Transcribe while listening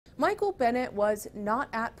Michael Bennett was not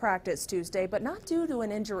at practice Tuesday, but not due to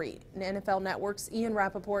an injury. NFL Network's Ian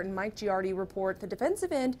Rapoport and Mike Giardi report the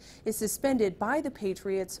defensive end is suspended by the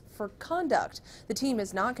Patriots for conduct. The team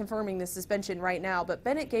is not confirming the suspension right now, but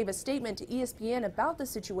Bennett gave a statement to ESPN about the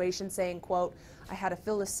situation, saying, quote, "I had a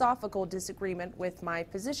philosophical disagreement with my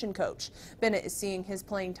position coach." Bennett is seeing his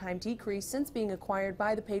playing time decrease since being acquired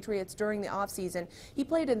by the Patriots during the offseason. He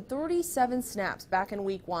played in 37 snaps back in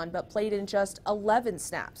Week 1, but played in just 11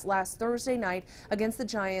 snaps last Thursday night against the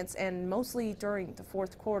Giants and mostly during the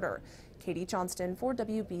fourth quarter. Johnston for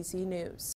WBZ News.